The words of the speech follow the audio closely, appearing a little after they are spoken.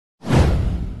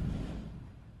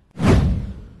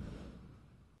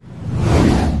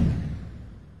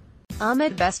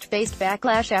Ahmed Best faced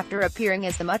backlash after appearing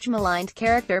as the much-maligned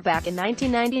character back in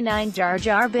 1999.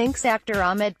 Jar Binks actor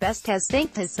Ahmed Best has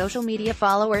thanked his social media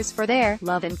followers for their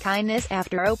love and kindness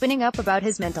after opening up about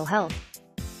his mental health.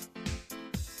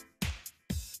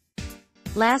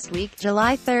 Last week,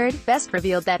 July 3, Best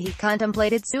revealed that he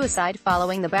contemplated suicide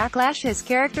following the backlash his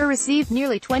character received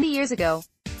nearly 20 years ago.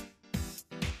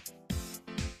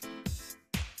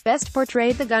 Best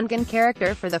portrayed the Gungan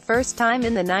character for the first time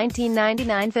in the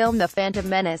 1999 film The Phantom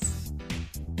Menace.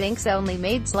 Binks only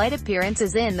made slight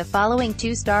appearances in the following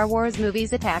two Star Wars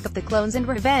movies, Attack of the Clones and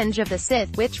Revenge of the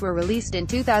Sith, which were released in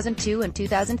 2002 and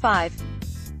 2005.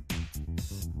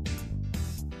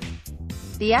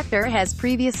 The actor has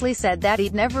previously said that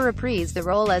he'd never reprise the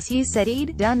role, as he said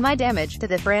he'd done my damage to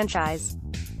the franchise.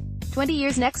 20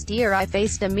 years next year I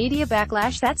faced a media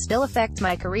backlash that still affects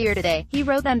my career today, he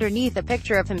wrote underneath a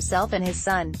picture of himself and his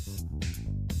son.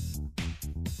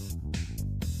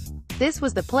 This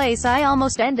was the place I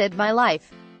almost ended my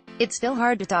life. It's still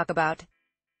hard to talk about.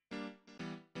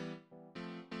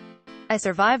 I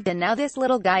survived, and now this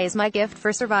little guy is my gift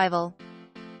for survival.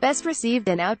 Best received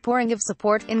an outpouring of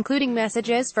support, including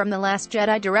messages from The Last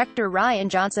Jedi director Rian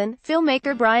Johnson,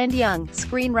 filmmaker Brian Young,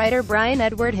 screenwriter Brian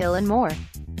Edward Hill and more.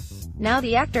 Now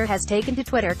the actor has taken to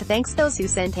Twitter to thank those who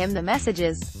sent him the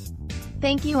messages.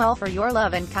 "Thank you all for your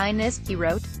love and kindness," he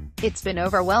wrote. "It's been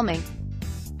overwhelming.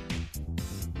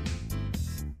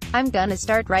 I'm gonna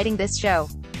start writing this show.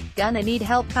 Gonna need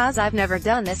help cause I've never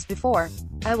done this before.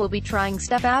 I will be trying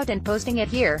stuff out and posting it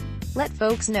here. Let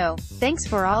folks know. Thanks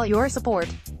for all your support.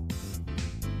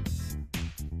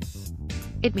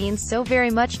 It means so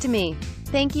very much to me.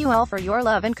 Thank you all for your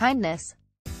love and kindness.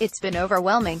 It's been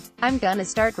overwhelming. I'm gonna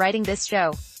start writing this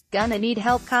show. Gonna need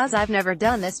help cause I've never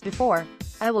done this before.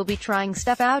 I will be trying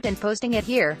stuff out and posting it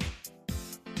here.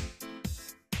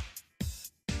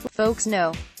 Folks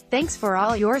know. Thanks for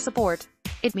all your support.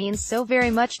 It means so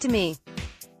very much to me."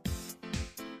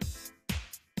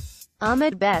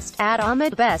 Ahmed Best, at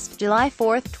Ahmed Best, July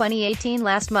 4, 2018.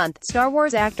 Last month, Star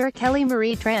Wars actor Kelly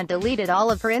Marie Tran deleted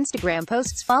all of her Instagram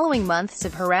posts following months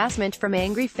of harassment from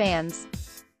angry fans.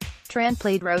 Tran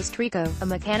played Rose Trico, a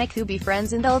mechanic who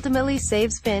befriends and ultimately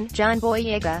saves Finn, John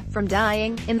Boyega, from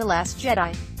dying, in The Last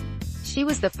Jedi. She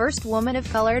was the first woman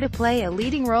of color to play a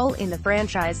leading role in the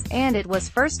franchise, and it was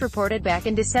first reported back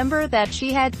in December that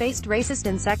she had faced racist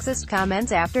and sexist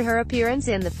comments after her appearance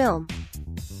in the film.